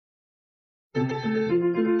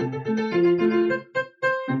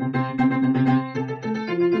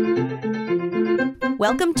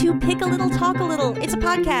Welcome to Pick a Little, Talk a Little. It's a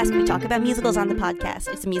podcast. We talk about musicals on the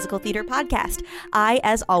podcast. It's a musical theater podcast. I,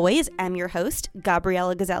 as always, am your host,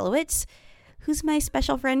 Gabriella Gazelowitz. Who's my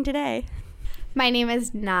special friend today? My name is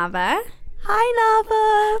Nava. Hi,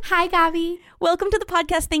 Nava. Hi, Gaby. Welcome to the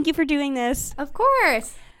podcast. Thank you for doing this. Of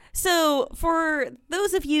course. So, for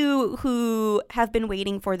those of you who have been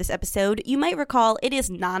waiting for this episode, you might recall it is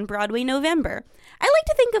non-Broadway November. I like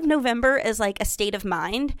to think of November as like a state of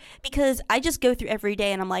mind because I just go through every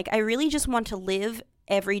day and I'm like, I really just want to live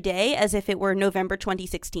every day as if it were November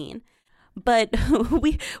 2016. But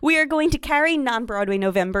we are going to carry non-Broadway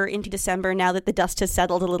November into December now that the dust has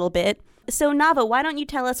settled a little bit. So, Nava, why don't you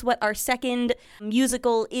tell us what our second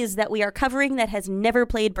musical is that we are covering that has never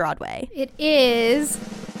played Broadway? It is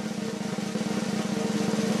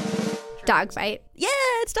Dogfight. Yeah,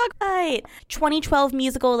 it's Dogfight. 2012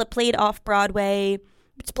 musical that played off-Broadway.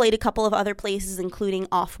 It's played a couple of other places, including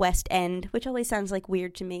off West End, which always sounds like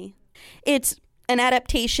weird to me. It's an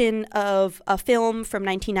adaptation of a film from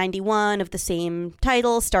 1991 of the same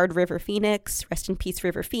title, starred River Phoenix. Rest in peace,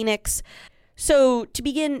 River Phoenix. So, to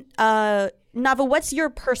begin, Nava, what's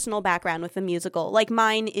your personal background with the musical? Like,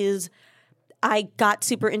 mine is I got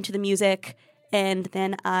super into the music, and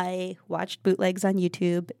then I watched bootlegs on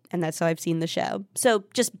YouTube, and that's how I've seen the show. So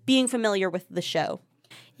just being familiar with the show.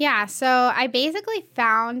 Yeah, so I basically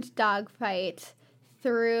found Dogfight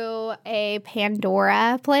through a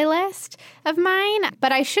Pandora playlist of mine,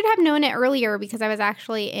 but I should have known it earlier because I was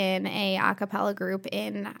actually in a a cappella group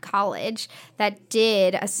in college that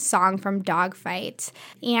did a song from Dogfight.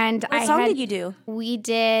 And what song did you do? We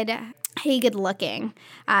did Hey Good Looking.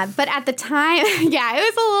 But at the time, yeah, it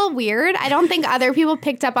was a little weird. I don't think other people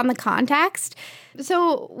picked up on the context.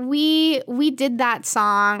 So we did that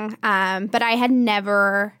song, but I had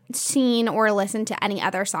never seen or listened to any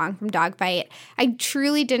other song from Dogfight. I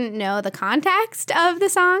truly didn't know the context of the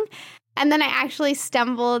song. And then I actually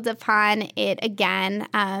stumbled upon it again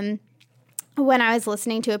when I was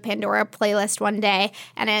listening to a Pandora playlist one day,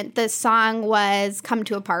 and the song was Come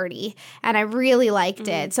to a Party, and I really liked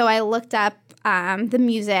it. So I looked up the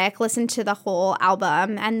music, listened to the whole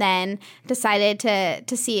album, and then decided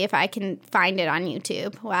to see if I can find it on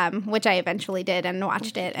YouTube, which I eventually did and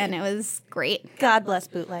watched it, and it was great. God bless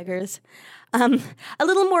bootleggers. A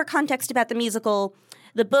little more context about the musical.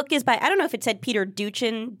 The book is by, I don't know if it said Peter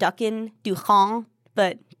Duchan,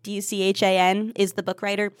 but Duchan is the book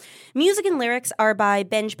writer. Music and lyrics are by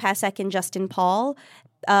Benj Pasek and Justin Paul.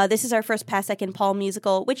 This is our first Pasek and Paul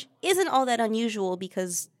musical, which isn't all that unusual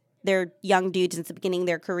because they're young dudes at the beginning of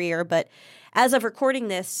their career. But as of recording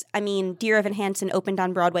this, I mean, Dear Evan Hansen opened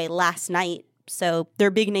on Broadway last night, so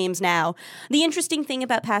they're big names now. The interesting thing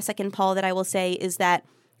about Pasek and Paul that I will say is that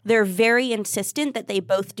they're very insistent that they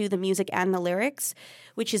both do the music and the lyrics,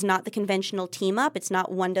 which is not the conventional team up. It's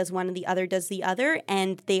not one does one and the other does the other.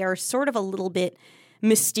 And they are sort of a little bit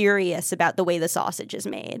mysterious about the way the sausage is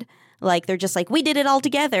made. Like, they're just like, we did it all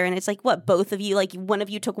together. And it's like, what, both of you, like, one of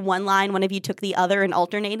you took one line, one of you took the other and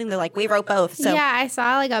alternating. They're like, we wrote both. So yeah, I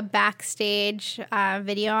saw like a backstage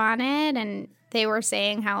video on it, and they were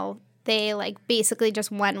saying how they like basically just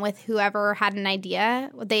went with whoever had an idea.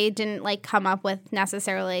 They didn't like come up with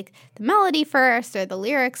necessarily like the melody first or the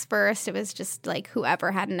lyrics first. It was just like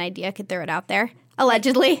whoever had an idea could throw it out there.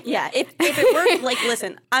 Allegedly. Yeah. If it worked, like,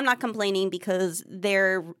 listen, I'm not complaining because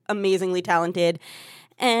they're amazingly talented.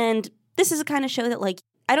 And this is a kind of show that, like,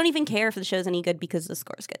 I don't even care if the show's any good because the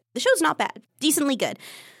score's good. The show's not bad. Decently good.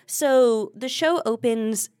 So the show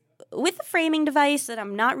opens with a framing device that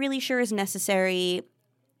I'm not really sure is necessary.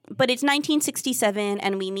 But it's 1967,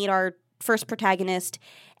 and we meet our first protagonist,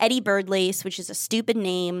 Eddie Birdlace, which is a stupid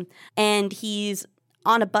name, and he's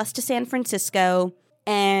on a bus to San Francisco,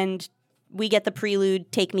 and we get the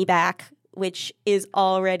prelude, Take Me Back, which is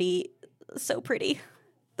already so pretty.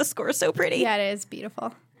 The score is so pretty. Yeah, it is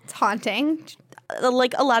beautiful. It's haunting.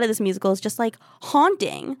 Like, a lot of this musical is just, like,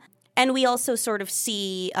 haunting. And we also sort of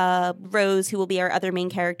see Rose, who will be our other main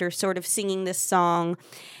character, sort of singing this song,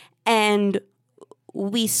 and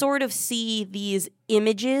we sort of see these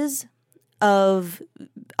images of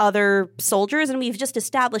other soldiers, and we've just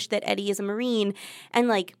established that Eddie is a Marine. And,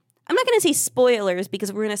 like, I'm not going to say spoilers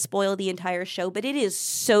because we're going to spoil the entire show, but it is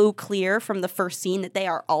so clear from the first scene that they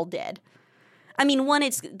are all dead. I mean,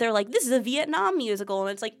 they're like, this is a Vietnam musical, and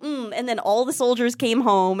it's like, and then all the soldiers came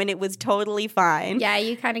home, and it was totally fine. Yeah,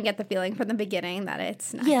 you kind of get the feeling from the beginning that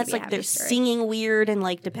it's not. Yeah, it's like they're singing weird, and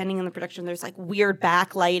like depending on the production, there's like weird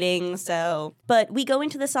backlighting. So, but we go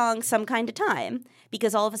into the song "Some Kind of Time"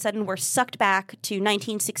 because all of a sudden we're sucked back to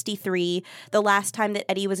 1963, the last time that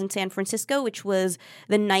Eddie was in San Francisco, which was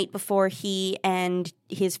the night before he and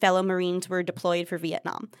his fellow Marines were deployed for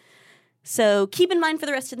Vietnam. So keep in mind for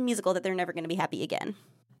the rest of the musical that they're never going to be happy again.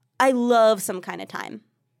 I love Some Kind of Time.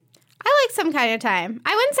 I like Some Kind of Time.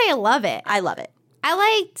 I wouldn't say I love it. I love it.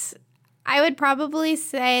 I would probably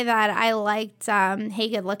say that I liked Hey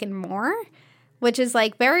Good Looking more, which is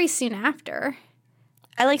like very soon after.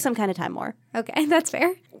 I like Some Kind of Time more. Okay, that's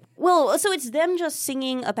fair. Well, so it's them just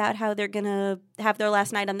singing about how they're going to have their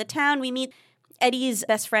last night on the town. We meet Eddie's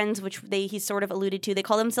best friends, which he sort of alluded to. They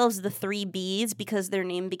call themselves the 3 Bs because their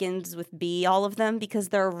name begins with B, all of them, because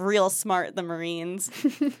they're real smart, the Marines.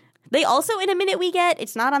 They also, in a minute we get,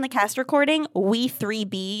 it's not on the cast recording, We 3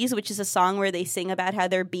 Bs, which is a song where they sing about how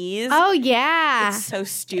they're bees. Oh, yeah. It's so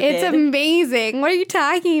stupid. It's amazing. What are you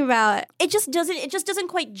talking about? It just doesn't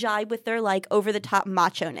quite jibe with their, like, over-the-top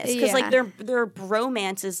macho-ness. Because, like, their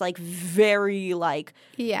bromance is, like, very, like,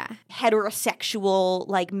 heterosexual,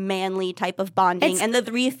 like, manly type of bonding. And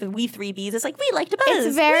We 3 Bs is like, we like to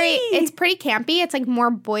buzz. It's pretty campy. It's, like,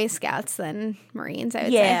 more Boy Scouts than Marines, I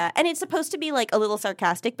would say. Yeah, and it's supposed to be, like, a little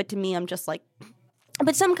sarcastic, but to me, I'm just like,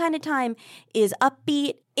 but Some Kind of Time is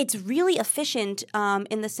upbeat. It's really efficient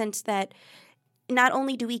in the sense that not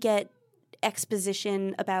only do we get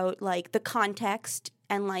exposition about like the context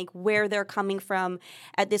and like where they're coming from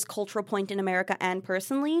at this cultural point in America and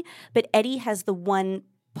personally, but Eddie has the one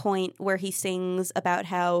point where he sings about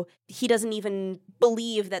how he doesn't even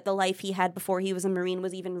believe that the life he had before he was a Marine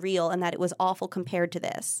was even real and that it was awful compared to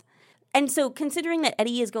this. And so considering that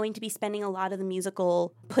Eddie is going to be spending a lot of the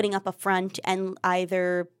musical putting up a front and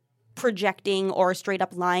either projecting or straight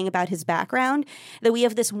up lying about his background, that we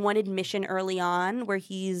have this one admission early on where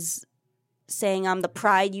he's saying, the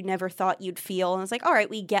pride you never thought you'd feel. And it's like, all right,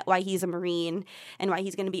 we get why he's a Marine and why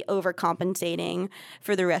he's going to be overcompensating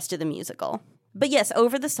for the rest of the musical. But yes,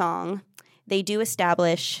 over the song, they do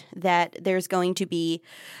establish that there's going to be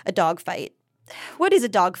a dogfight. What is a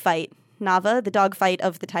dogfight? Nava, the dogfight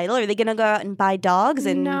of the title? Are they going to go out and buy dogs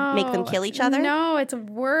and make them kill each other? No, it's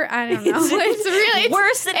worse. I don't know. It's really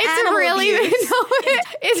worse than animal abuse.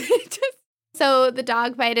 It's just so the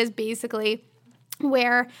dogfight is basically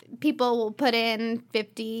where people will put in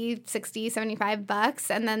 50, 60, 75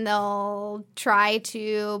 bucks and then they'll try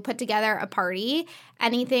to put together a party.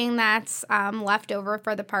 Anything that's left over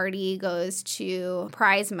for the party goes to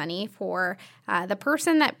prize money for the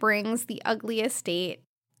person that brings the ugliest date.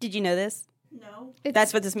 Did you know this? No.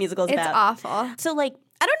 That's what this musical is about. It's awful. So, like,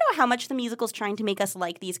 I don't know how much the musical's trying to make us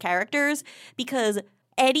like these characters because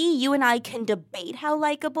Eddie, you and I can debate how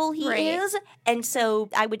likable he is. And so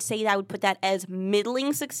I would say that I would put that as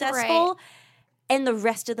middling successful. Right. And the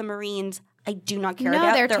rest of the Marines, I do not care about.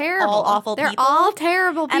 No, they're terrible. All awful people. They're all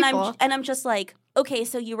terrible people. And I'm just like, okay,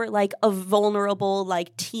 so you were like a vulnerable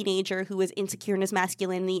like teenager who was insecure in his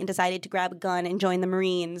masculinity and decided to grab a gun and join the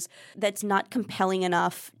Marines. That's not compelling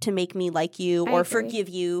enough to make me like you or forgive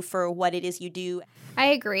you for what it is you do. I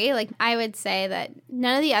agree. Like, I would say that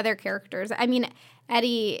none of the other characters, I mean,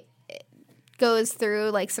 Eddie goes through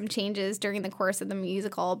like some changes during the course of the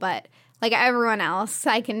musical, but like everyone else,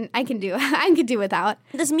 I can do without.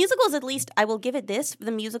 This musical is, at least, I will give it this,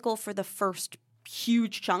 the musical for the first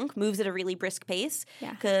huge chunk moves at a really brisk pace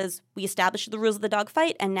because we established the rules of the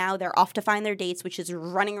dogfight and now they're off to find their dates, which is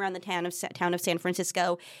running around the town of San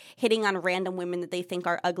Francisco, hitting on random women that they think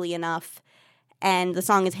are ugly enough. And the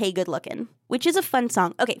song is Hey Good Lookin', which is a fun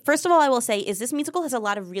song. Okay, first of all, I will say is this musical has a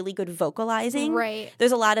lot of really good vocalizing. Right.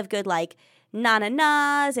 There's a lot of good like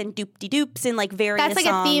na-na-nas and doop-de-doops and like various songs. That's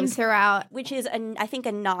like a theme throughout. Which is, I think,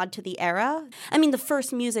 a nod to the era. I mean, the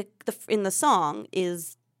first music in the song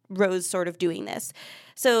is Rose sort of doing this.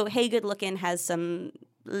 So Hey Good Lookin' has some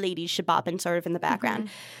ladies shabopping sort of in the background.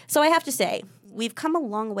 Mm-hmm. So I have to say, we've come a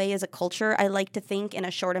long way as a culture, I like to think, in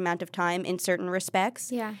a short amount of time in certain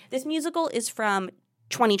respects. Yeah. This musical is from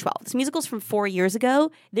 2012. This musical is from 4 years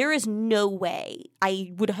ago. There is no way,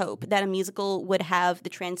 I would hope, that a musical would have the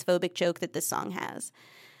transphobic joke that this song has,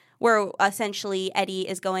 where essentially Eddie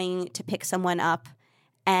is going to pick someone up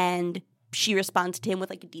and she responds to him with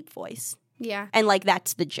like a deep voice. Yeah. And like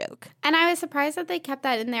that's the joke. And I was surprised that they kept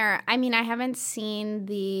that in there. I mean, I haven't seen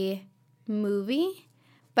the movie,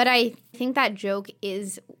 but I think that joke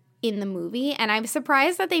is in the movie, and I'm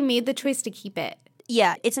surprised that they made the choice to keep it.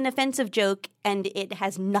 Yeah, it's an offensive joke, and it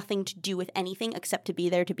has nothing to do with anything except to be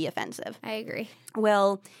there to be offensive. I agree.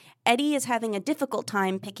 Well, Eddie is having a difficult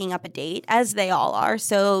time picking up a date, as they all are,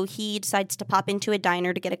 so he decides to pop into a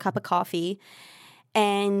diner to get a cup of coffee,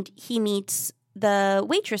 and he meets the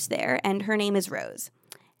waitress there, and her name is Rose.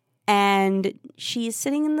 And she's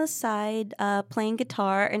sitting in the side playing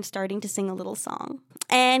guitar and starting to sing a little song.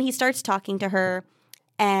 And he starts talking to her,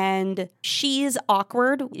 and she's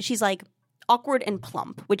awkward. She's like awkward and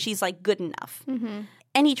plump, which she's like good enough. Mm-hmm.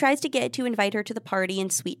 And he tries to get to invite her to the party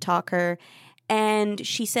and sweet talk her. And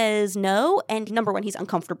she says no. And number one, he's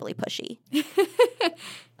uncomfortably pushy.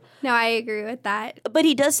 No, I agree with that. But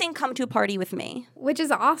he does sing Come to a Party with Me. Which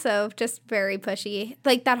is also just very pushy.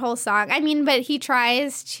 Like that whole song. I mean, but he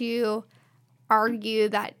tries to argue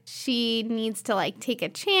that she needs to like take a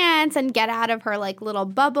chance and get out of her like little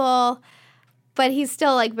bubble. But he's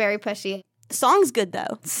still like very pushy. Song's good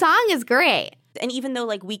though. Song is great. And even though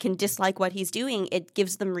like we can dislike what he's doing, it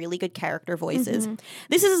gives them really good character voices. Mm-hmm.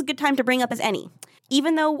 This is as good time to bring up as any.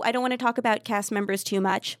 Even though I don't want to talk about cast members too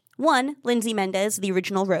much. One, Lindsay Mendez, the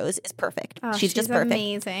original Rose, is perfect. Oh, she's just perfect.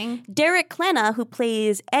 Amazing. Derek Klena, who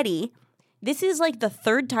plays Eddie, this is like the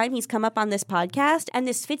third time he's come up on this podcast, and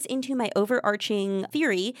this fits into my overarching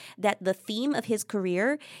theory that the theme of his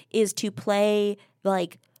career is to play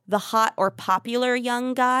like the hot or popular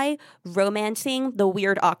young guy romancing the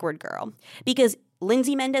weird, awkward girl. Because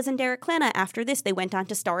Lindsay Mendez and Derek Klena, after this, they went on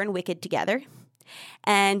to star in Wicked together.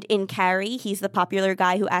 And in Carrie, he's the popular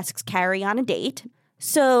guy who asks Carrie on a date.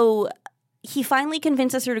 So he finally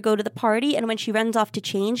convinces her to go to the party, and when she runs off to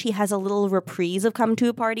change, he has a little reprise of Come to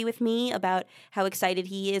a Party with Me about how excited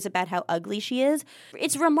he is about how ugly she is.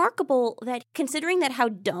 It's remarkable that, considering that how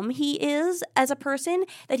dumb he is as a person,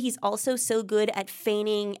 that he's also so good at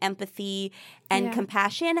feigning empathy and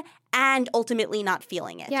compassion and ultimately not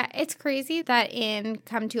feeling it. Yeah, it's crazy that in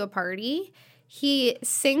Come to a Party, he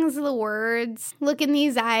sings the words, look in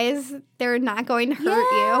these eyes, they're not going to hurt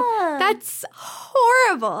you. That's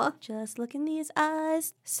horrible. Just look in these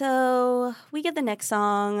eyes. So we get the next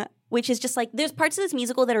song, which is just like, there's parts of this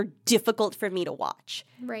musical that are difficult for me to watch.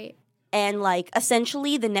 Right. And like,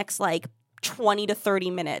 essentially the next like 20 to 30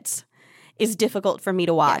 minutes is difficult for me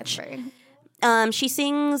to watch. Yeah, right. She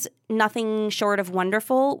sings Nothing Short of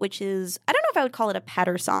Wonderful, which is, I don't know if I would call it a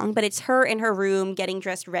patter song, but it's her in her room getting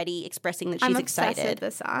dressed ready, expressing that she's excited. I'm obsessed with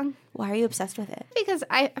this song. Why are you obsessed with it? Because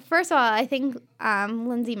first of all, I think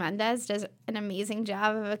Lindsay Mendez does an amazing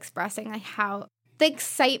job of expressing like how the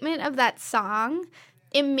excitement of that song,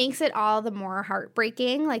 it makes it all the more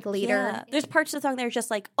heartbreaking, like later. Yeah. There's parts of the song that are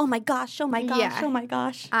just like, oh my gosh, oh my gosh, oh my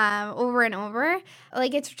gosh. Over and over.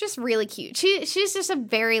 Like, it's just really cute. She's just a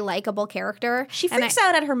very likable character. She freaks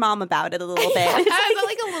out at her mom about it a little bit. It was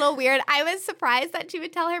like a little weird. I was surprised that she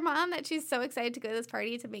would tell her mom that she's so excited to go to this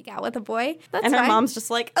party to make out with a boy. That's and her fine. Mom's just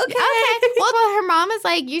like, okay. Well, her mom is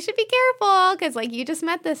like, you should be careful because, like, you just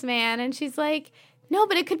met this man. And she's like, no,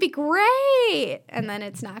 but it could be great. And then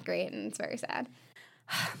it's not great, and it's very sad.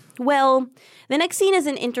 Well, the next scene is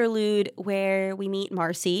an interlude where we meet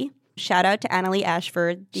Marcy. Shout out to Annalee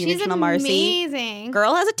Ashford, the original Marcy. She's amazing.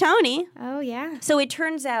 Girl has a Tony. Oh, yeah. So it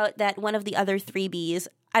turns out that one of the other three Bs,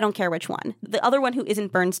 I don't care which one, the other one who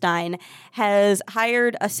isn't Bernstein, has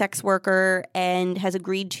hired a sex worker and has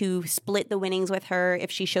agreed to split the winnings with her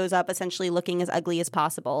if she shows up essentially looking as ugly as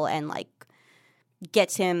possible and, like,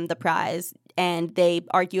 gets him the prize. And they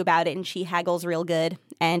argue about it, and she haggles real good,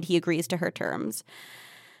 and he agrees to her terms.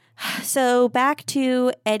 So back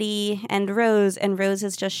to Eddie and Rose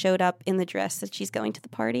has just showed up in the dress that she's going to the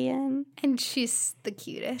party in. And she's the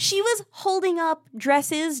cutest. She was holding up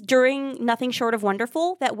dresses during Nothing Short of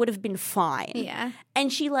Wonderful that would have been fine. Yeah.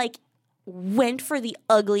 And she, like, went for the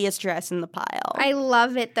ugliest dress in the pile. I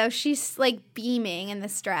love it, though. She's, like, beaming in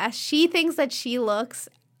this dress. She thinks that she looks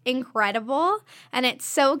incredible, and it's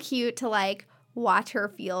so cute to, like, watch her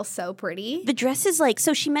feel so pretty. The dress is like,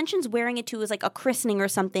 so she mentions wearing it to as like a christening or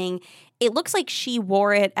something. It looks like she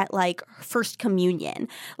wore it at like first communion.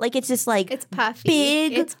 Like it's just like it's puffy,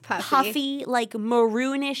 big, it's puffy, like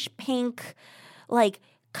maroonish pink, like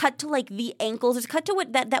cut to like the ankles. It's cut to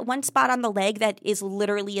what that one spot on the leg that is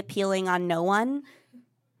literally appealing on no one.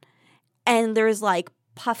 And there's like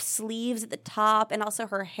puff sleeves at the top, and also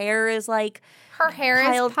her hair is like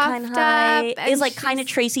piled kind of puffed high. up. Is like kind of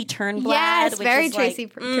Tracy Turnblad. Yes, which very is Tracy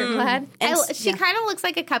like, Turnblad. She kind of looks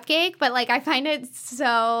like a cupcake, but like I find it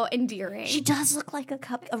so endearing. She does look like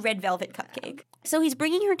a red velvet cupcake. So he's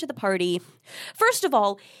bringing her to the party. First of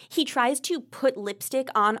all, he tries to put lipstick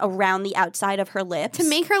on around the outside of her lips to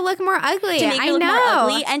make her look more ugly. To make her look more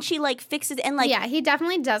ugly, and she like fixes and like he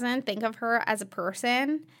definitely doesn't think of her as a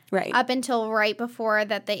person. Right. Up until right before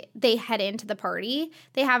that they head into the party.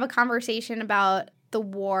 They have a conversation about the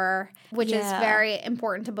war, which is very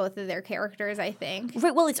important to both of their characters, I think.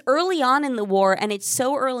 Right. Well, it's early on in the war, and it's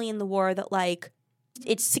so early in the war that like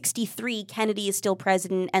It's 63, Kennedy is still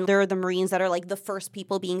president, and there are the Marines that are like the first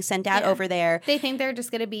people being sent out over there. They think they're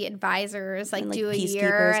just going to be advisors, like do a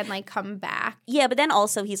year and like come back. Yeah, but then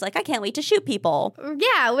also he's like, I can't wait to shoot people.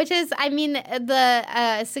 Yeah, which is, I mean,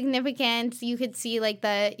 the significance, you could see like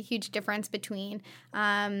the huge difference between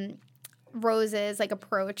Rose's like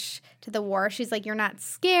approach to the war. She's like, you're not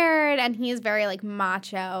scared, and he's very like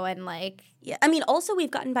macho and like. Yeah, I mean, also we've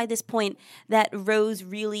gotten by this point that Rose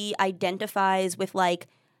really identifies with like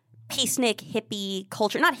peacenik hippie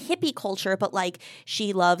culture. Not hippie culture, but like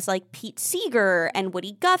she loves like Pete Seeger and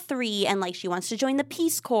Woody Guthrie, and like she wants to join the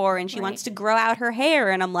Peace Corps and she wants to grow out her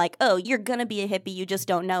hair. And I'm like, oh, you're gonna be a hippie, you just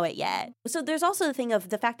don't know it yet. So there's also the thing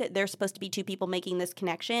of the fact that there's supposed to be two people making this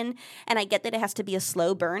connection, and I get that it has to be a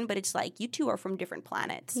slow burn, but it's like you two are from different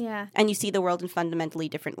planets. Yeah. And you see the world in fundamentally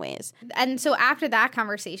different ways. And so after that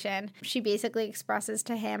conversation, she basically expresses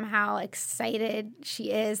to him how excited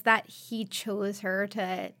she is that he chose her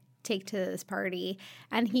to take to this party.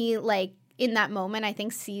 And he, like, in that moment, I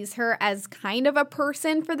think sees her as kind of a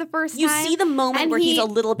person for the first time. You see the moment where he's a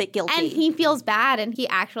little bit guilty. And he feels bad, and he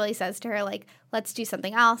actually says to her, like, let's do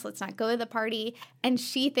something else. Let's not go to the party. And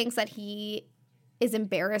she thinks that he is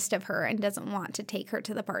embarrassed of her and doesn't want to take her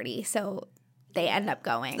to the party. So they end up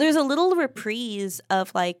going. There's a little reprise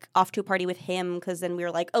of like off to a party with him, because then we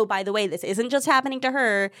were like, oh, by the way, this isn't just happening to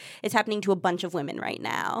her. It's happening to a bunch of women right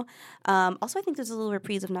now. Also, I think there's a little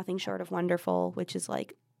reprise of Nothing Short of Wonderful, which is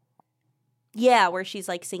like, yeah, where she's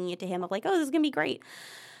like singing it to him of like, oh, this is going to be great.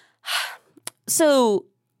 So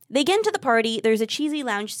they get into the party. There's a cheesy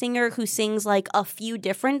lounge singer who sings like a few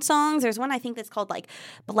different songs. There's one I think that's called like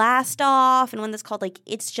Blast Off, and one that's called like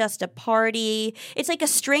It's Just a Party. It's like a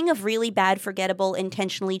string of really bad, forgettable,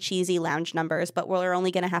 intentionally cheesy lounge numbers, but we're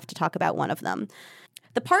only going to have to talk about one of them.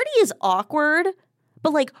 The party is awkward,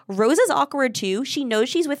 but like Rose is awkward too. She knows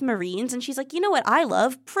she's with Marines, and she's like, you know what I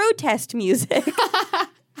love? Protest music.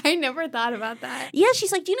 I never thought about that. Yeah,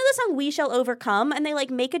 she's like, do you know the song We Shall Overcome? And they like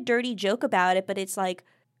make a dirty joke about it, but it's like,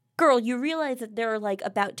 girl, you realize that they're like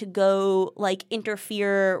about to go like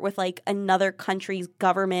interfere with like another country's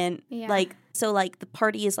government. Yeah. Like, so like the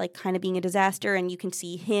party is like kind of being a disaster, and you can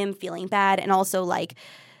see him feeling bad. And also like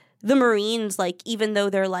the Marines, like even though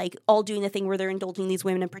they're like all doing the thing where they're indulging these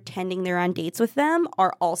women and pretending they're on dates with them,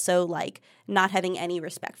 are also like not having any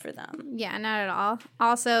respect for them. Yeah, not at all.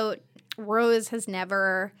 Also, Rose has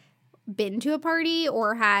never been to a party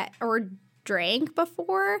or drank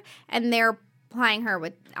before, and they're plying her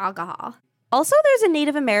with alcohol. Also, there's a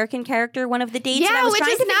Native American character, one of the dates. Yeah, and I was which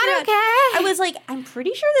trying is to not okay. I was like, I'm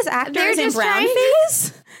pretty sure this actor They're is in just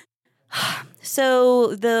brownface.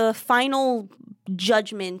 So the final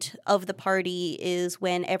judgment of the party is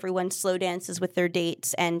when everyone slow dances with their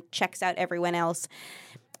dates and checks out everyone else.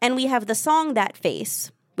 And we have the song That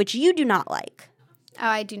Face, which you do not like. Oh,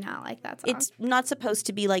 I do not like that song. It's not supposed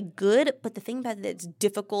to be like good, but the thing about it that's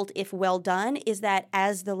difficult if well done is that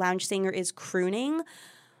as the lounge singer is crooning,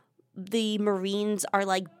 the Marines are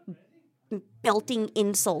like belting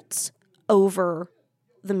insults over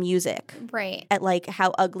the music. Right. At like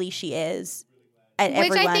how ugly she is at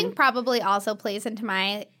Which everyone. I think probably also plays into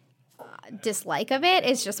my dislike of it.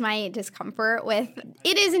 It's just my discomfort with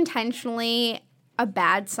it is intentionally a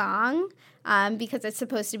bad song. Because it's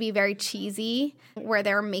supposed to be very cheesy, where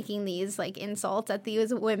they're making these like insults at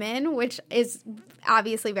these women, which is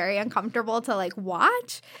obviously very uncomfortable to like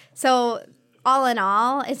watch. So all in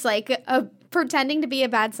all, it's like pretending to be a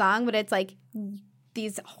bad song, but it's like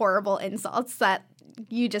these horrible insults that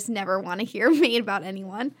you just never want to hear made about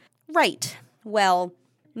anyone. Right. Well,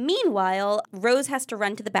 meanwhile, Rose has to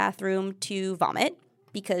run to the bathroom to vomit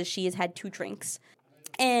because she has had 2 drinks.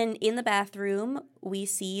 And in the bathroom, we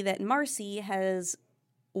see that Marcy has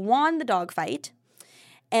won the dogfight,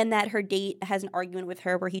 and that her date has an argument with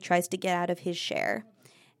her where he tries to get out of his share.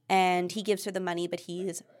 And he gives her the money, but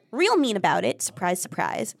he's real mean about it. Surprise,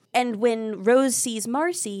 surprise. And when Rose sees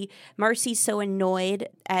Marcy, Marcy's so annoyed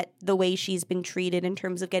at the way she's been treated in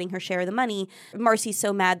terms of getting her share of the money. Marcy's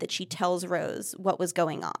so mad that she tells Rose what was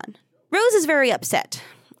going on. Rose is very upset,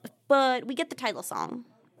 but we get the title song,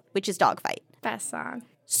 which is Dogfight. Best song.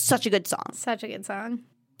 Such a good song. Such a good song.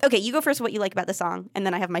 Okay, you go first what you like about the song, and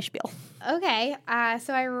then I have my spiel. Okay,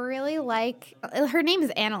 so I really like, her name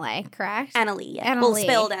is Annalee, correct? Annalee, yeah. Annalee. Well,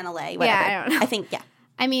 spelled Annalee, whatever. Yeah, I don't know. I think, yeah.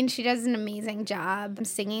 I mean, she does an amazing job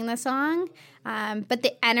singing the song, but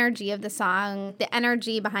the energy of the song, the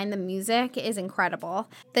energy behind the music is incredible.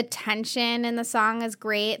 The tension in the song is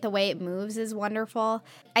great. The way it moves is wonderful.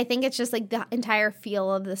 I think it's just like the entire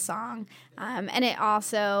feel of the song. And it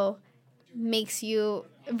also makes you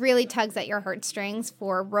really tugs at your heartstrings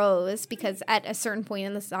for Rose, because at a certain point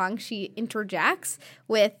in the song, she interjects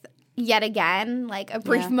with yet again, like a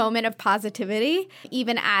brief moment of positivity,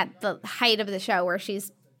 even at the height of the show where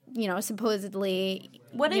she's, supposedly,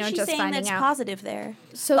 what is she just saying that's out. Positive there?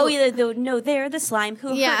 So, they're the slime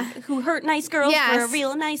who hurt nice girls for a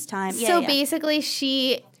real nice time. So basically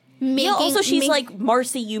she... she's like,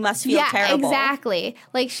 Marcy, you must feel terrible. Exactly.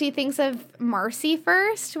 Like, she thinks of Marcy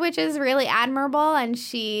first, which is really admirable, and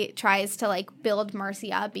she tries to, like, build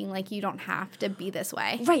Marcy up, being like, you don't have to be this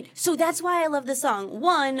way. Right. So that's why I love this song.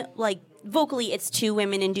 One, like, vocally, it's two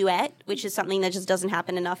women in duet, which is something that just doesn't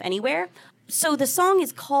happen enough anywhere. So the song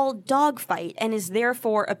is called Dogfight and is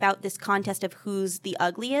therefore about this contest of who's the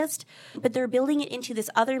ugliest, but they're building it into this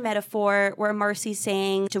other metaphor where Marcy's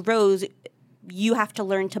saying to Rose, you have to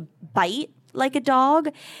learn to bite like a dog,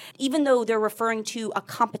 even though they're referring to a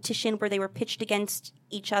competition where they were pitched against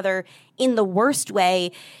each other in the worst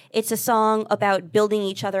way. It's a song about building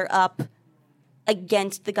each other up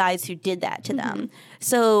against the guys who did that to them.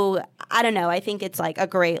 So, I don't know. I think it's like a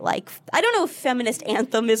great, like, I don't know if feminist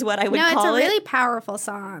anthem is what I would call it. No, it's a really powerful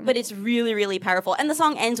song. But it's really, really powerful. And the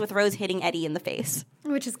song ends with Rose hitting Eddie in the face.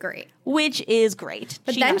 Which is great.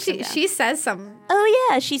 But then she says some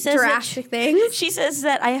she says drastic things. She says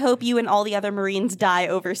that I hope you and all the other Marines die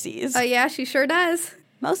overseas. Oh, yeah, she sure does.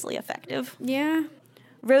 Mostly effective. Yeah.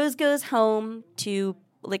 Rose goes home to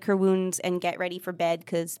lick her wounds and get ready for bed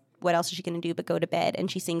because what else is she going to do but go to bed?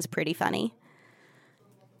 And she sings Pretty Funny.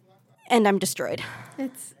 And I'm destroyed.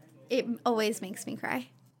 It always makes me cry.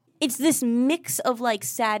 It's this mix of, like,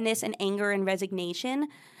 sadness and anger and resignation.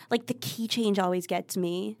 Like, the key change always gets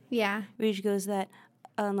me. Yeah. Where she goes that,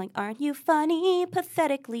 like, aren't you funny,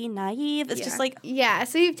 pathetically naive? It's just like... Yeah,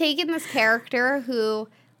 so you've taken this character who,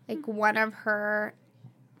 like, one of her,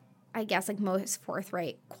 I guess, like, most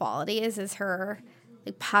forthright qualities is her,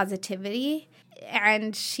 like, positivity.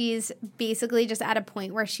 And she's basically just at a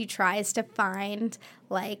point where she tries to find,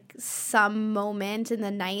 like, some moment in the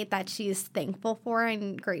night that she's thankful for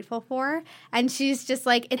and grateful for. And she's just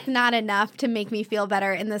like, it's not enough to make me feel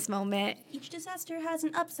better in this moment. Each disaster has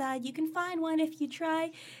an upside. You can find one if you try.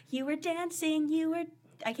 You were dancing.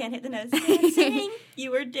 I can't hit the notes. Dancing. You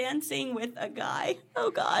were dancing with a guy. Oh,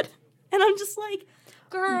 God. And I'm just like,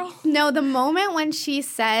 girl. No, the moment when she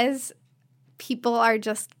says people are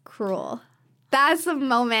just cruel. That's the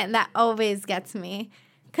moment that always gets me,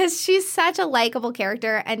 because she's such a likable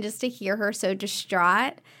character, and just to hear her so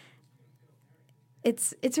distraught,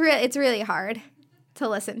 it's really hard to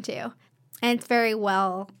listen to, and it's very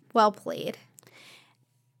well played.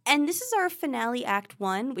 And this is our finale Act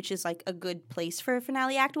 1, which is like a good place for a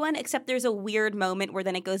finale Act 1, except there's a weird moment where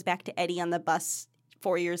then it goes back to Eddie on the bus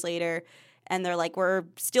 4 years later. And they're like, we're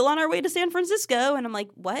still on our way to San Francisco. And I'm like,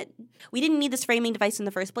 what? We didn't need this framing device in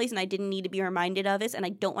the first place, and I didn't need to be reminded of this, and I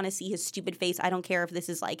don't want to see his stupid face. I don't care if this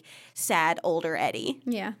is, like, sad, older Eddie.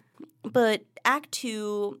 Yeah. But Act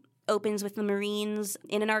 2 opens with the Marines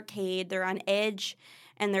in an arcade. They're on edge,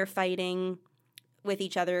 and they're fighting with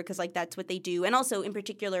each other because, like, that's what they do. And also, in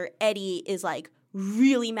particular, Eddie is, like,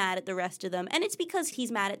 really mad at the rest of them. And it's because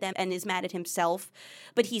he's mad at them and is mad at himself,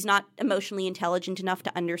 but he's not emotionally intelligent enough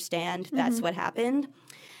to understand that's what happened.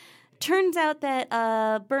 Turns out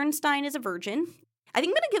that Bernstein is a virgin. I think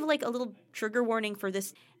I'm going to give, like, a little trigger warning for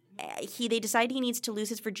this. They decide he needs to lose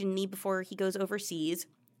his virginity before he goes overseas.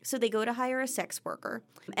 So they go to hire a sex worker.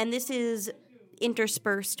 And this is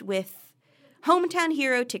interspersed with Hometown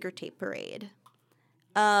Hero Ticker Tape Parade.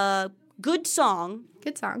 Good song.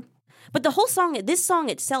 Good song. But the whole song, this song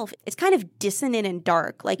itself, it's kind of dissonant and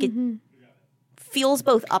dark. Like, it feels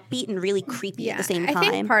both upbeat and really creepy at the same time. I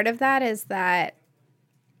think part of that is that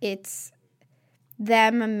it's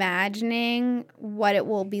them imagining what it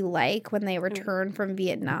will be like when they return from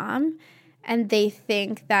Vietnam. And they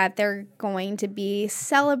think that they're going to be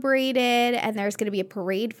celebrated and there's going to be a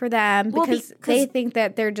parade for them because they think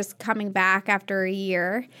that they're just coming back after a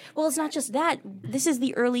year. Well, it's not just that. This is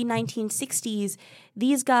the early 1960s.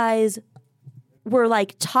 These guys were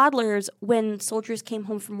like toddlers when soldiers came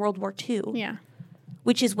home from World War II. Yeah.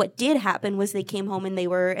 Which is what did happen, was they came home and they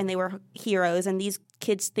were heroes, and these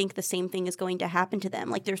kids think the same thing is going to happen to them.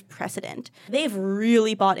 Like, there's precedent. They've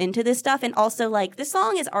really bought into this stuff, and also, like, this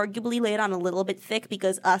song is arguably laid on a little bit thick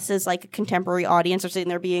because us as, like, a contemporary audience are sitting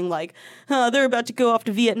there being like, they're about to go off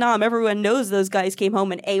to Vietnam. Everyone knows those guys came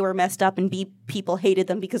home and A, were messed up, and B, people hated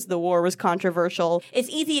them because the war was controversial. It's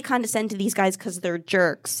easy to condescend to these guys because they're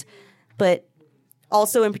jerks, but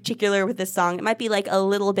also, in particular with this song, it might be like a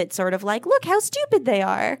little bit sort of like, look how stupid they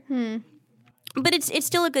are. But it's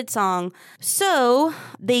still a good song. So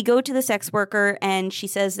they go to the sex worker, and she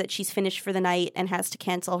says that she's finished for the night and has to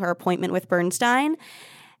cancel her appointment with Bernstein.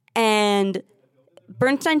 And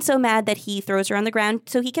Bernstein's so mad that he throws her on the ground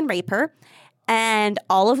so he can rape her. And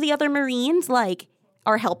all of the other Marines, like,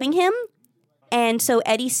 are helping him. And so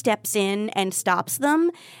Eddie steps in and stops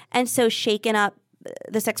them. And so shaken up,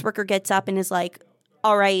 the sex worker gets up and is like,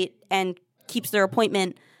 all right, and keeps their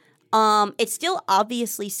appointment. It's still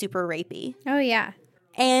obviously super rapey. Oh, yeah.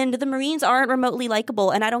 And the Marines aren't remotely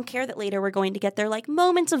likable. And I don't care that later we're going to get their, like,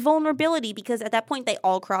 moments of vulnerability, because at that point they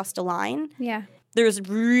all crossed a line. Yeah. There's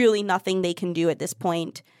really nothing they can do at this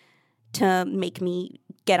point to make me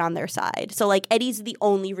get on their side. So, like, Eddie's the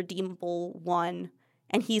only redeemable one,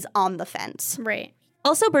 and he's on the fence. Right.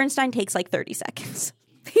 Also, Bernstein takes, like, 30 seconds.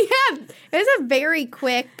 Yeah, it was a very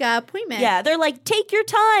quick appointment. Yeah, they're like, take your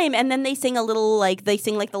time. And then they sing a little, like,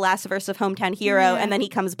 the last verse of Hometown Hero. Yeah. And then he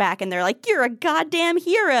comes back and they're like, you're a goddamn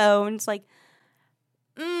hero. And it's like,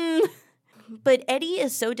 But Eddie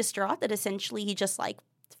is so distraught that essentially he just, like,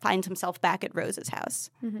 finds himself back at Rose's house.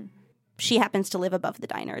 Mm-hmm. She happens to live above the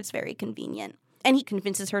diner. It's very convenient. And he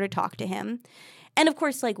convinces her to talk to him. And, of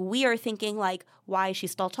course, like, we are thinking, like, why is she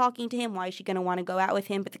still talking to him? Why is she going to want to go out with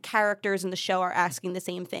him? But the characters in the show are asking the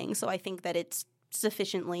same thing. So I think that it's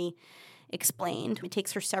sufficiently explained. It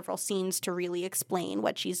takes her several scenes to really explain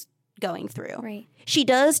what she's going through. Right. She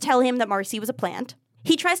does tell him that Marcy was a plant.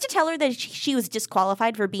 He tries to tell her that she was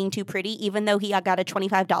disqualified for being too pretty, even though he got a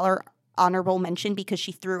 $25 honorable mention because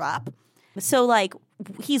she threw up. So, like,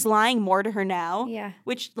 he's lying more to her now. Yeah.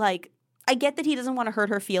 Which, like, I get that he doesn't want to hurt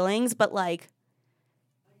her feelings, but, like,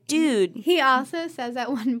 dude. He also says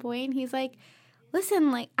at one point, he's like,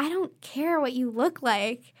 listen, like, I don't care what you look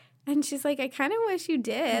like. And she's like, I kind of wish you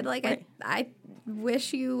did. Like, right. I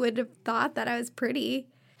wish you would have thought that I was pretty.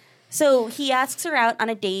 So he asks her out on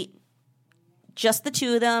a date, just the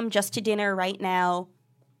two of them, just to dinner right now.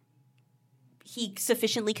 He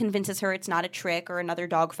sufficiently convinces her it's not a trick or another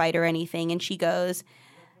dogfight or anything, and she goes.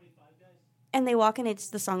 And they walk, and it's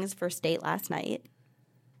the song is First Date Last Night.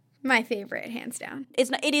 My favorite, hands down.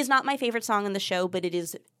 It is not my favorite song in the show, but it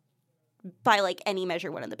is, by, like, any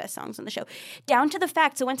measure, one of the best songs in the show. Down to the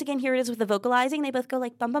fact, so once again, here it is with the vocalizing. They both go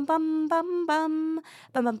like, bum, bum, bum, bum, bum,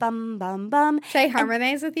 bum, bum, bum, bum, bum. Should I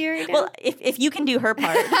harmonize with you right now? Well, if you can do her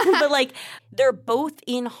part. But, like, they're both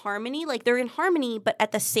in harmony. Like, they're in harmony, but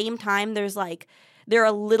at the same time, there's, like, they're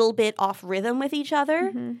a little bit off rhythm with each other.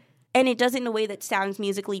 Mm-hmm. And it does it in a way that sounds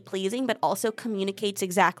musically pleasing, but also communicates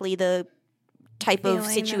exactly the type of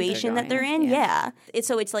situation that they're in. Yeah.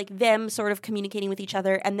 So it's like them sort of communicating with each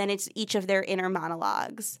other, and then it's each of their inner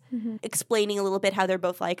monologues, explaining a little bit how they're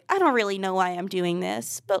both like, I don't really know why I'm doing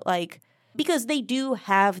this, but, like, because they do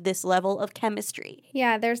have this level of chemistry.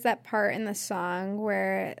 Yeah, there's that part in the song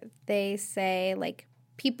where they say, like,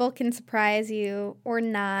 people can surprise you or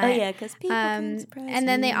not. Oh, yeah, because people can surprise you. And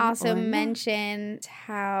then they also mentioned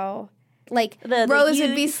how, like, Rose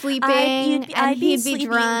would be sleeping and he'd be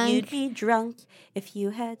drunk. You'd be drunk if you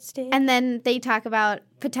had stayed. And then they talk about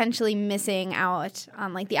potentially missing out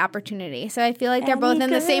on, like, the opportunity. So I feel like they're both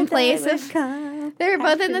in the same place. They're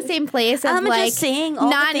both in the same place of, like, just saying all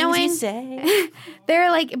not the things knowing. You say.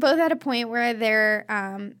 They're, like, both at a point where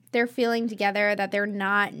they're feeling together, that they're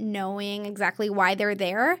not knowing exactly why they're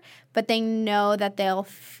there, but they know that they'll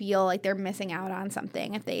feel like they're missing out on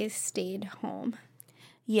something if they stayed home.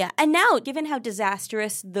 Yeah, and now, given how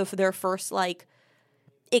disastrous their first, like,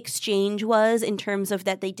 exchange was in terms of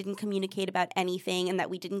that they didn't communicate about anything and that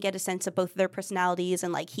we didn't get a sense of both of their personalities,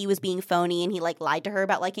 and, like, he was being phony and he, like, lied to her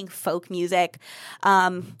about liking folk music,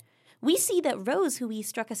 we see that Rose, who he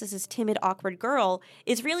struck us as this timid, awkward girl,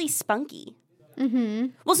 is really spunky. Mm-hmm.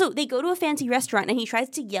 Well, so they go to a fancy restaurant and he tries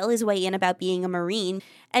to yell his way in about being a Marine,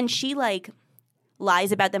 and she, like,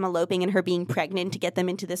 lies about them eloping and her being pregnant to get them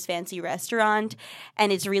into this fancy restaurant.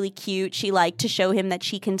 And it's really cute. She, like, to show him that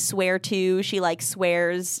she can swear too, she, like,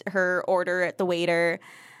 swears her order at the waiter.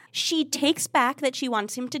 She takes back that she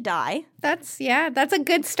wants him to die. That's a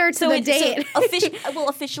good start to the date. So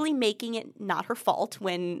officially making it not her fault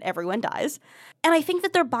when everyone dies. And I think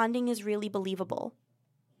that their bonding is really believable.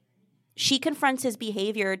 She confronts his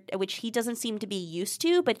behavior, which he doesn't seem to be used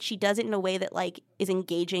to, but she does it in a way that, like, is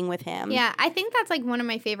engaging with him. Yeah, I think that's, like, one of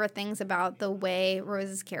my favorite things about the way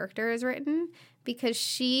Rose's character is written, because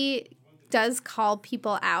she does call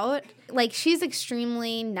people out. Like, she's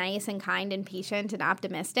extremely nice and kind and patient and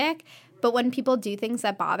optimistic, but when people do things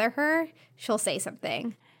that bother her, she'll say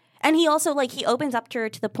something. And he also, like, he opens up to her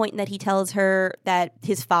to the point that he tells her that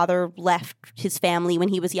his father left his family when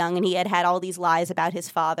he was young and he had had all these lies about his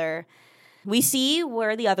father. We see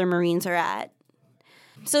where the other Marines are at.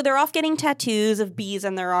 So they're off getting tattoos of bees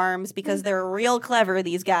on their arms because they're real clever,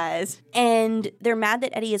 these guys. And they're mad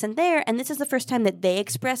that Eddie isn't there. And this is the first time that they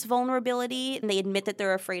express vulnerability. And they admit that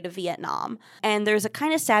they're afraid of Vietnam. And there's a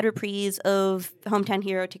kind of sad reprise of Hometown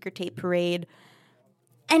Hero Ticker Tape Parade.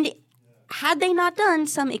 And had they not done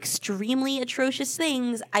some extremely atrocious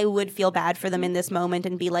things, I would feel bad for them in this moment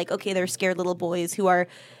and be like, okay, they're scared little boys who are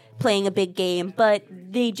playing a big game, but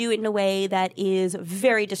they do it in a way that is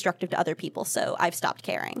very destructive to other people, so I've stopped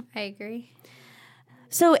caring. I agree.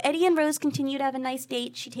 So Eddie and Rose continue to have a nice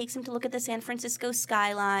date. She takes him to look at the San Francisco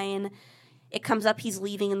skyline. It comes up he's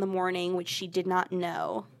leaving in the morning, which she did not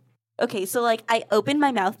know. Okay, so, like, I opened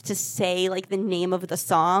my mouth to say, like, the name of the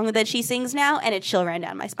song that she sings now, and a chill ran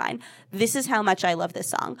down my spine. This is how much I love this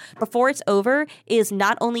song. Before It's Over is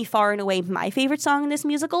not only far and away my favorite song in this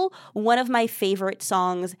musical, one of my favorite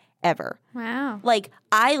songs ever. Wow. Like,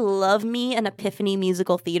 I love me an Epiphany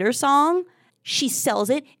musical theater song. She sells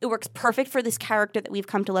it. It works perfect for this character that we've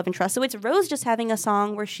come to love and trust. So it's Rose just having a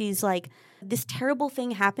song where she's like, this terrible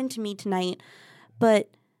thing happened to me tonight, but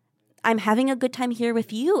I'm having a good time here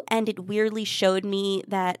with you, and it weirdly showed me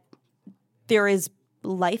that there is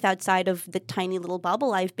life outside of the tiny little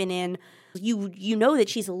bubble I've been in. You know that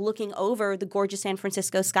she's looking over the gorgeous San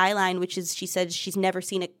Francisco skyline, which is, she said she's never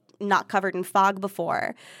seen it not covered in fog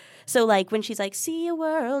before. So, like, when she's like, see a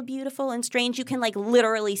world beautiful and strange, she can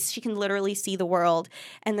literally see the world.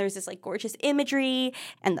 And there's this, like, gorgeous imagery,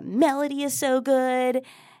 and the melody is so good.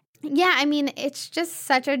 Yeah, I mean, it's just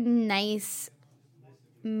such a nice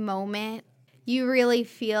moment. You really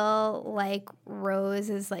feel like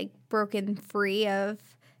Rose is like broken free of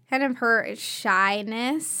kind of her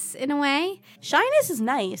shyness in a way. Shyness is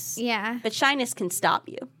nice. Yeah. But shyness can stop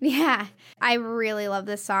you. Yeah. I really love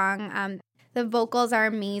this song. The vocals are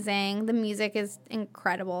amazing. The music is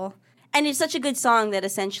incredible. And it's such a good song that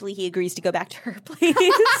essentially he agrees to go back to her place.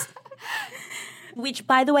 Which,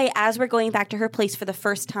 by the way, as we're going back to her place for the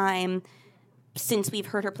first time, since we've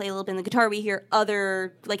heard her play a little bit on the guitar, we hear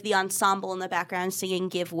other, like, the ensemble in the background singing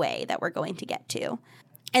Give Way that we're going to get to.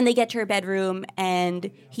 And they get to her bedroom,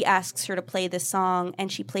 and he asks her to play this song, and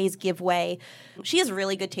she plays Give Way. She has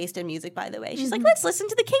really good taste in music, by the way. She's like, let's listen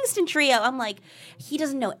to the Kingston Trio. I'm like, he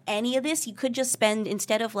doesn't know any of this. You could just spend,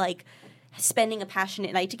 instead of, like, spending a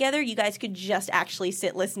passionate night together, you guys could just actually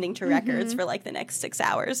sit listening to records for, like, the next 6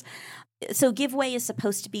 hours. So Give Way is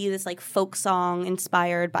supposed to be this, like, folk song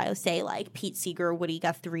inspired by, say, like, Pete Seeger, Woody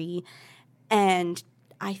Guthrie, and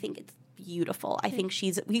I think it's beautiful. I think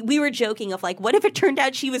we were joking of, like, what if it turned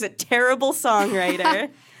out she was a terrible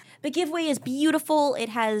songwriter? But Give Way is beautiful.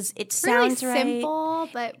 It sounds really right. Simple,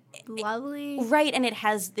 but lovely. Right, and it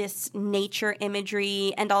has this nature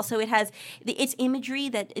imagery, and also it's imagery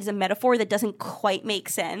that is a metaphor that doesn't quite make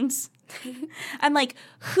sense. I'm like,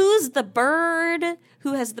 who's the bird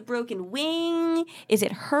who has the broken wing? Is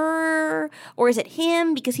it her? Or is it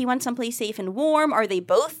him because he wants someplace safe and warm? Are they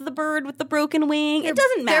both the bird with the broken wing? It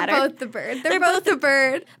doesn't matter. They're both the bird. They're both the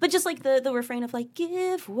bird. But just like the refrain of, like,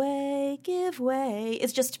 give way,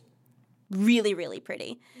 it's just really, really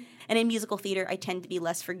pretty. And in musical theater, I tend to be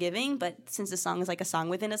less forgiving, but since the song is like a song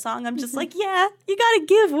within a song, I'm just like, yeah, you gotta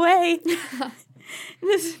give way.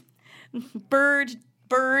 This bird,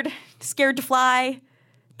 scared to fly,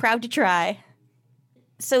 proud to try.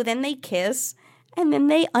 So then they kiss, and then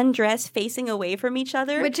they undress facing away from each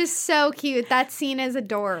other. Which is so cute. That scene is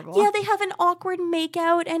adorable. Yeah, they have an awkward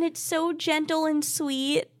makeout, and it's so gentle and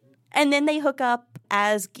sweet. And then they hook up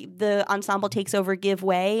as the ensemble takes over Give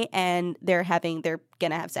Way, and they're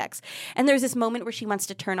gonna have sex. And there's this moment where she wants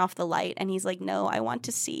to turn off the light, and he's like, no, I want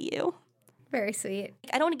to see you. Very sweet.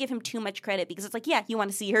 I don't want to give him too much credit because it's like, yeah, you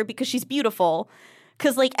want to see her because she's beautiful.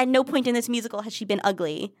 Because, like, at no point in this musical has she been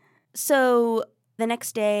ugly. So the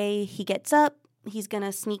next day he gets up. He's going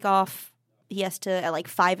to sneak off. He has to, at like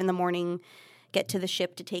 5 a.m, get to the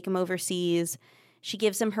ship to take him overseas. She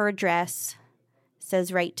gives him her address,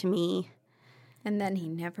 says, write to me. And then he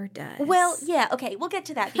never does. Well, yeah, okay, we'll get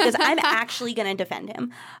to that because I'm actually going to defend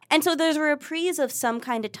him. And so there's a reprise of some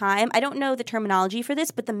kind of time. I don't know the terminology for this,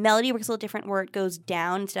 but the melody works a little different where it goes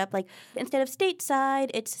down instead of stateside,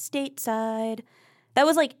 it's stateside. That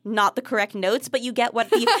was, like, not the correct notes, but you get what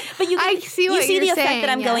you I see what you see you're the effect saying, that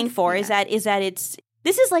I'm going for yeah. is that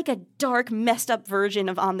this is like a dark, messed up version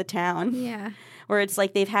of On the Town. Yeah. Where it's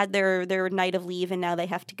like they've had their night of leave and now they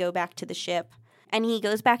have to go back to the ship. And he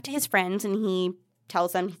goes back to his friends and he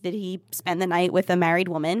tells them that he spent the night with a married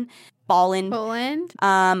woman. Poland?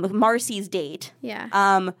 Marcy's date.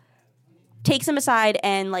 Yeah. Takes him aside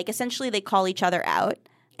and, like, essentially they call each other out.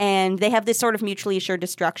 And they have this sort of mutually assured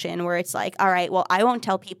destruction where it's like, all right, well, I won't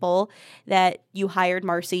tell people that you hired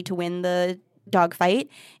Marcy to win the Dogfight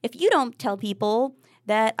if you don't tell people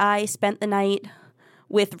that I spent the night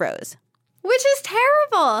with Rose. Which is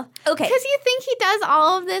terrible. Okay. Because you think he does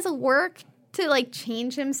all of this work to, like,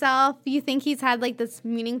 change himself. You think he's had, like, this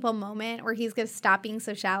meaningful moment where he's going to stop being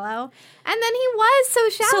so shallow. And then he was so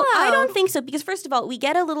shallow. So I don't think so, because first of all, we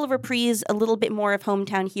get a little reprise, a little bit more of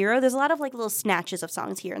Hometown Hero. There's a lot of, like, little snatches of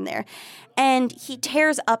songs here and there. And he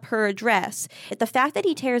tears up her dress. The fact that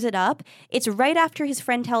he tears it up, it's right after his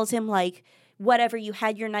friend tells him, like, whatever, you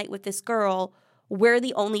had your night with this girl, we're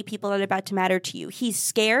the only people that are about to matter to you. He's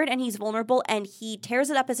scared and he's vulnerable, and he tears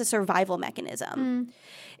it up as a survival mechanism.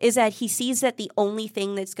 Is that he sees that the only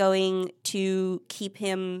thing that's going to keep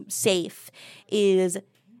him safe is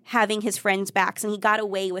having his friends' backs. And he got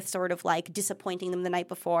away with sort of like disappointing them the night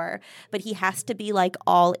before. But he has to be like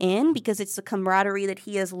all in, because it's the camaraderie that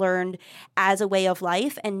he has learned as a way of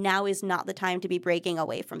life. And now is not the time to be breaking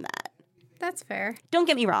away from that. That's fair. Don't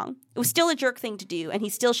get me wrong. It was still a jerk thing to do, and he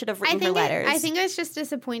still should have written her letters. I think it's just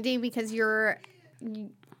disappointing because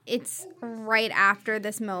it's right after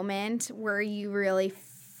this moment where you really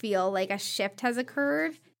feel like a shift has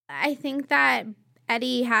occurred. I think that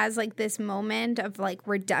Eddie has, like, this moment of, like,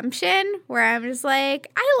 redemption where I'm just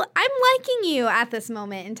like, I'm liking you at this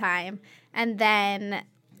moment in time. And then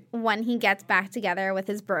when he gets back together with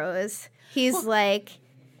his bros, he's like...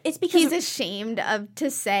 It's because he's ashamed to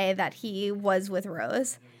say that he was with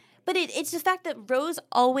Rose. But it's the fact that Rose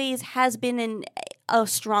always has been a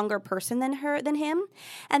stronger person than him,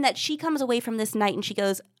 and that she comes away from this night and she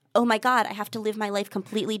goes, oh my God, I have to live my life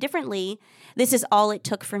completely differently. This is all it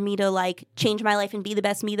took for me to, like, change my life and be the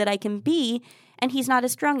best me that I can be. And he's not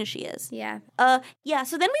as strong as she is. Yeah. Yeah,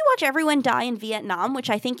 so then we watch everyone die in Vietnam, which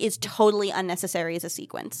I think is totally unnecessary as a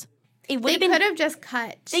sequence. They could have just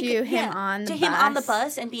cut to him on the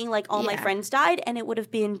bus and being like, all my friends died, and it would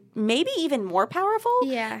have been maybe even more powerful.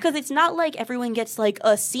 Yeah. Because it's not like everyone gets, like,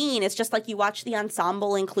 a scene. It's just like you watch the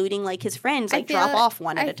ensemble, including, like, his friends, like, drop off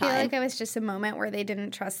one at a time. I feel like it was just a moment where they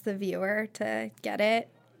didn't trust the viewer to get it.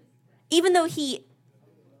 Even though he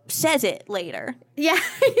says it later. Yeah,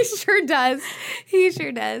 he sure does. He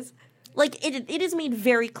sure does. Like, it is made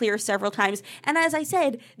very clear several times. And as I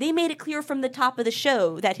said, they made it clear from the top of the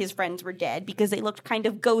show that his friends were dead because they looked kind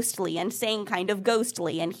of ghostly and sang kind of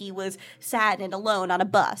ghostly. And he was sad and alone on a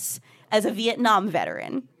bus as a Vietnam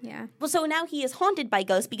veteran. Yeah. Well, so now he is haunted by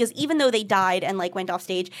ghosts because even though they died and, like, went off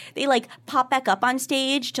stage, they, like, pop back up on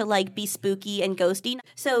stage to, like, be spooky and ghosty.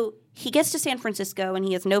 So he gets to San Francisco and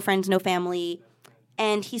he has no friends, no family.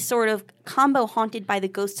 And he's sort of combo haunted by the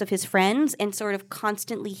ghosts of his friends and sort of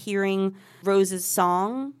constantly hearing Rose's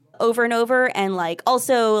song over and over. And, like,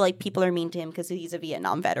 also, like, people are mean to him because he's a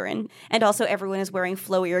Vietnam veteran. And also everyone is wearing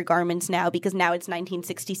flowier garments now because now it's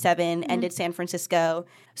 1967 and it's San Francisco.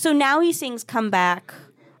 So now he sings Come Back,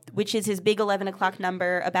 which is his big 11 o'clock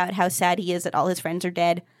number about how sad he is that all his friends are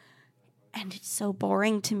dead. And it's so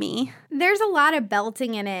boring to me. There's a lot of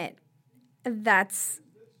belting in it that's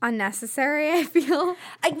unnecessary, I feel.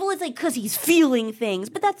 Well, it's like because he's feeling things.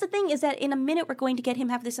 But that's the thing, is that in a minute we're going to get him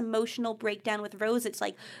have this emotional breakdown with Rose. It's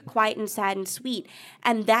like quiet and sad and sweet.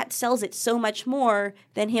 And that sells it so much more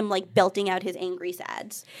than him, like, belting out his angry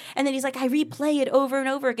sads. And then he's like, I replay it over and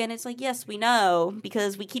over again. It's like, yes, we know,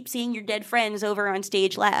 because we keep seeing your dead friends over on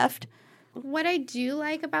stage left. What I do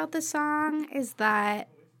like about the song is that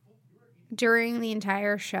during the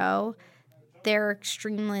entire show, they're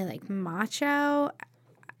extremely, like, macho,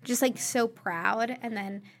 just, like, so proud. And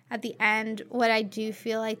then at the end, what I do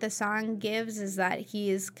feel like the song gives is that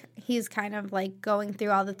he's kind of, like, going through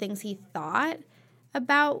all the things he thought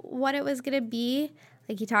about what it was going to be.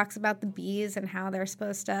 Like, he talks about the bees and how they're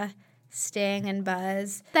supposed to sting and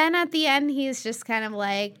buzz. Then at the end, he's just kind of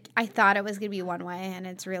like, I thought it was going to be one way, and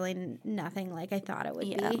it's really nothing like I thought it would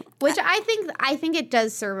be. Which I think it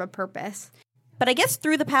does serve a purpose. But I guess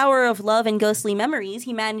through the power of love and ghostly memories,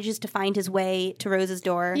 he manages to find his way to Rose's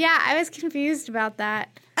door. Yeah, I was confused about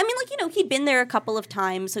that. I mean, like, you know, he'd been there a couple of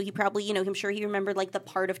times, so he probably, you know, I'm sure he remembered, like, the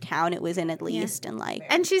part of town it was in at least. Yeah. And, like...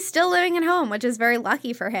 And she's still living at home, which is very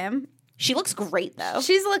lucky for him. She looks great, though.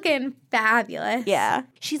 She's looking fabulous. Yeah.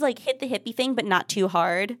 She's, like, hit the hippie thing, but not too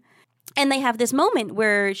hard. And they have this moment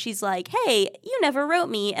where she's like, hey, you never wrote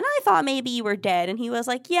me, and I thought maybe you were dead. And he was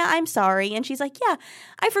like, yeah, I'm sorry. And she's like, yeah,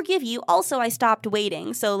 I forgive you. Also, I stopped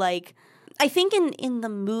waiting. So, like, I think in the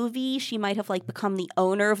movie, she might have, like, become the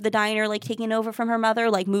owner of the diner, like, taking over from her mother,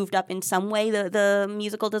 like, moved up in some way. The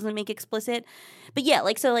musical doesn't make explicit. But, yeah,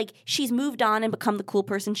 like, so, like, she's moved on and become the cool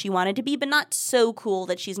person she wanted to be, but not so cool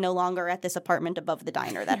that she's no longer at this apartment above the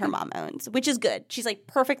diner that her mom owns, which is good. She's, like,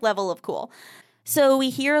 perfect level of cool. So we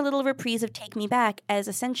hear a little reprise of Take Me Back as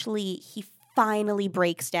essentially he finally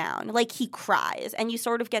breaks down. Like, he cries, and you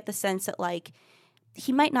sort of get the sense that, like,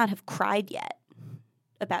 he might not have cried yet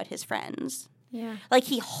about his friends. Yeah. Like,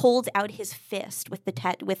 he holds out his fist with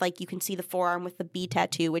like, you can see the forearm with the B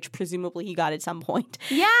tattoo, which presumably he got at some point.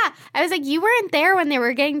 Yeah. I was like, you weren't there when they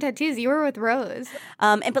were getting tattoos. You were with Rose.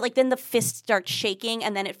 But like, then the fist starts shaking,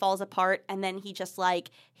 and then it falls apart, and then he just, like,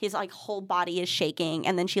 his, like, whole body is shaking,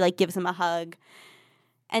 and then she, like, gives him a hug,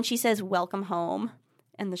 and she says, "Welcome home,"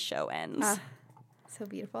 and the show ends. So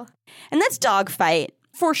beautiful. And that's Dogfight.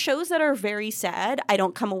 For shows that are very sad, I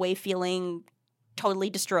don't come away feeling totally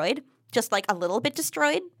destroyed. Just, like, a little bit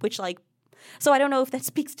destroyed, which, like, so I don't know if that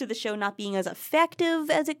speaks to the show not being as effective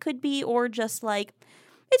as it could be, or just, like,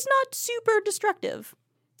 it's not super destructive.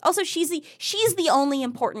 Also, she's the only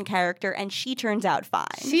important character, and she turns out fine.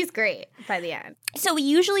 She's great by the end. So we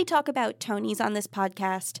usually talk about Tonys on this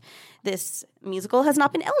podcast. This musical has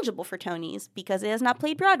not been eligible for Tonys because it has not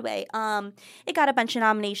played Broadway. It got a bunch of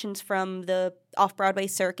nominations from the off-Broadway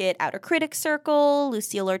circuit, Outer Critics Circle,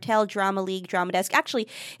 Lucille Lortel, Drama League, Drama Desk. Actually,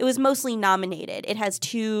 it was mostly nominated. It has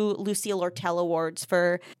 2 Lucille Lortel Awards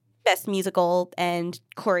for Best Musical and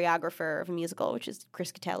Choreographer of a Musical, which is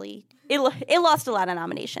Chris Catelli. It lost a lot of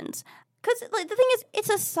nominations. Because, like, the thing is, it's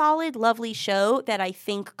a solid, lovely show that I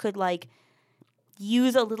think could, like,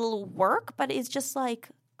 use a little work, but is just, like,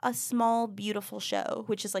 a small, beautiful show,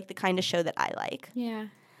 which is, like, the kind of show that I like. Yeah.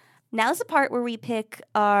 Now's the part where we pick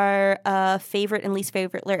our favorite and least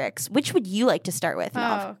favorite lyrics. Which would you like to start with,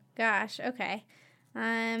 Nav? Oh, gosh. Okay.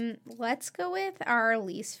 Let's go with our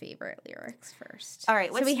least favorite lyrics first. All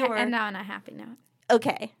right, what's so we your... end on a happy note.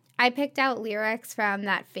 Okay. I picked out lyrics from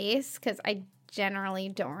That Face because I generally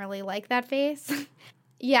don't really like that face.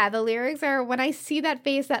 Yeah, the lyrics are, "When I see that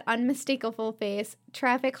face, that unmistakable face,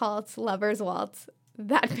 traffic halts, lovers waltz,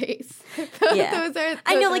 that face." Yeah. those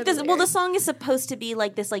I know, like, the this. lyrics. Well, the song is supposed to be,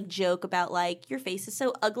 like, this, like, joke about, like, your face is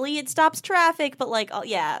so ugly it stops traffic, but, like, oh,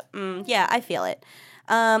 yeah, I feel it.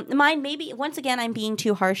 Mine, maybe, once again, I'm being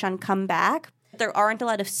too harsh on "Come Back." There aren't a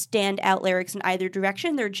lot of standout lyrics in either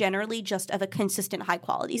direction. They're generally just of a consistent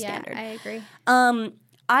high-quality standard. Yeah, I agree.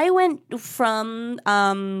 I went from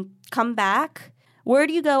 "Come Back," "Where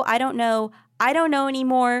do you go? I don't know. I don't know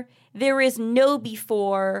anymore. There is no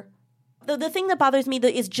before." The thing that bothers me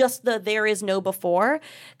is just the "there is no before,"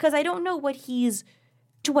 because I don't know what he's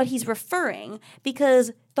referring,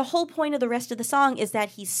 because the whole point of the rest of the song is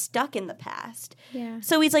that he's stuck in the past. Yeah.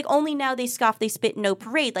 So he's like, only now they scoff, they spit, no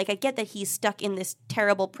parade. Like, I get that he's stuck in this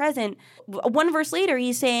terrible present. One verse later,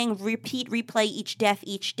 he's saying, repeat, replay each death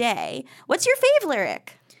each day. What's your fave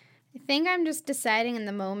lyric? I think I'm just deciding in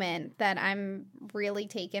the moment that I'm really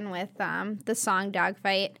taken with the song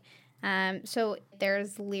Dogfight. So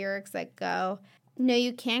there's lyrics that go, "No,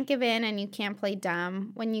 you can't give in and you can't play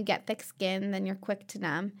dumb. When you get thick skin, then you're quick to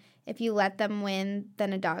numb. If you let them win,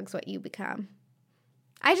 then a dog's what you become."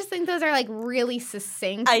 I just think those are, like, really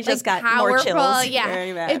succinct. I just like, got more chills.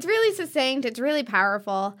 Yeah, it's really succinct. It's really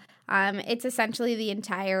powerful. It's essentially the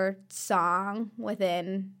entire song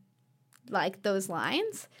within, like, those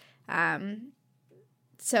lines.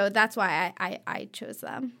 So that's why I chose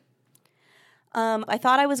them. I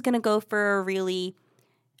thought I was going to go for a really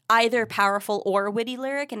either powerful or witty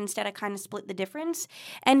lyric, and instead I kind of split the difference.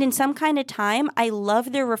 And in Some Kind of Time, I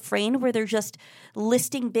love their refrain where they're just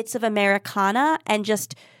listing bits of Americana and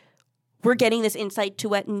just we're getting this insight to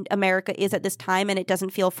what America is at this time, and it doesn't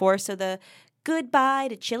feel forced. So the goodbye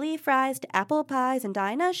to chili fries, to apple pies and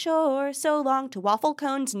Dinah Shore, so long to waffle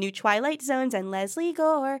cones, new Twilight Zones and Leslie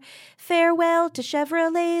Gore, farewell to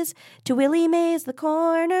Chevrolets, to Willie Mays, the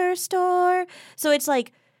corner store. So it's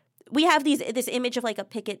like we have this image of, like, a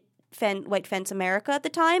picket white fence America at the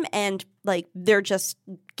time, and, like, they're just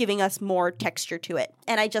giving us more texture to it.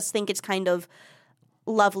 And I just think it's kind of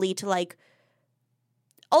lovely to, like,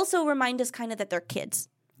 also remind us kind of that they're kids.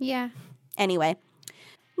 Yeah. Anyway.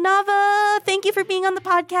 Nava, thank you for being on the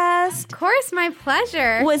podcast. Of course, my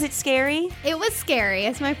pleasure. Was it scary? It was scary.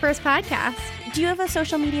 It's my first podcast. Do you have a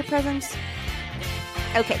social media presence?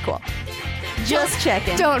 Okay, cool. Just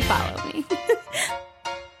checking. Don't follow me.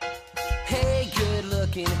 Hey, good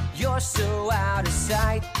looking, you're so out of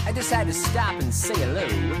sight. I decided to stop and say hello.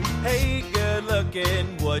 Hey, good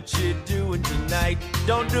looking, what you doing tonight?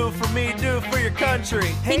 Don't do it for me, do it for your country.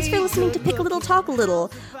 Thanks for listening to Pick a Little Talk a Little.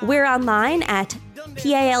 We're online at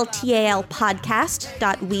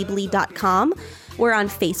paltalpodcast.weebly.com. We're on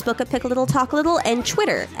Facebook at Pick a Little Talk a Little and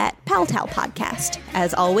Twitter at Paltal Podcast.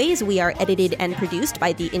 As always, we are edited and produced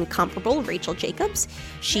by the incomparable Rachel Jacobs.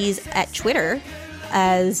 She's at Twitter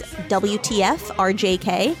as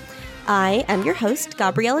WTFRJK. I am your host,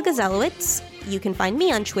 Gabriela Gazelowitz. You can find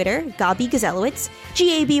me on Twitter, Gaby Gazelowitz,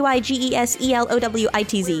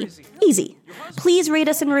 GabyGeselowitz. Easy. Please rate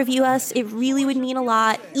us and review us. It really would mean a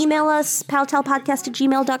lot. Email us,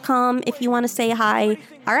 paltalpodcast@gmail.com if you want to say hi.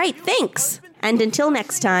 All right, thanks. And until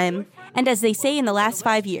next time, and as they say in the last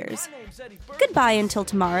 5 years, goodbye until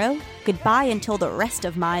tomorrow. Goodbye until the rest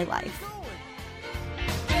of my life.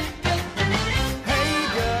 Hey,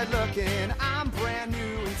 good looking, I'm brand new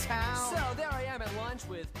in town. So there I am at lunch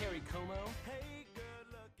with Perry Como. Hey, good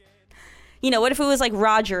looking. You know, what if it was like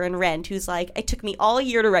Roger and Rent, who's like, it took me all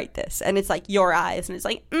year to write this, and it's like Your Eyes, and it's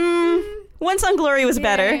like, Once on Glory was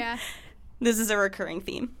better. Yeah. This is a recurring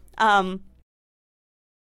theme.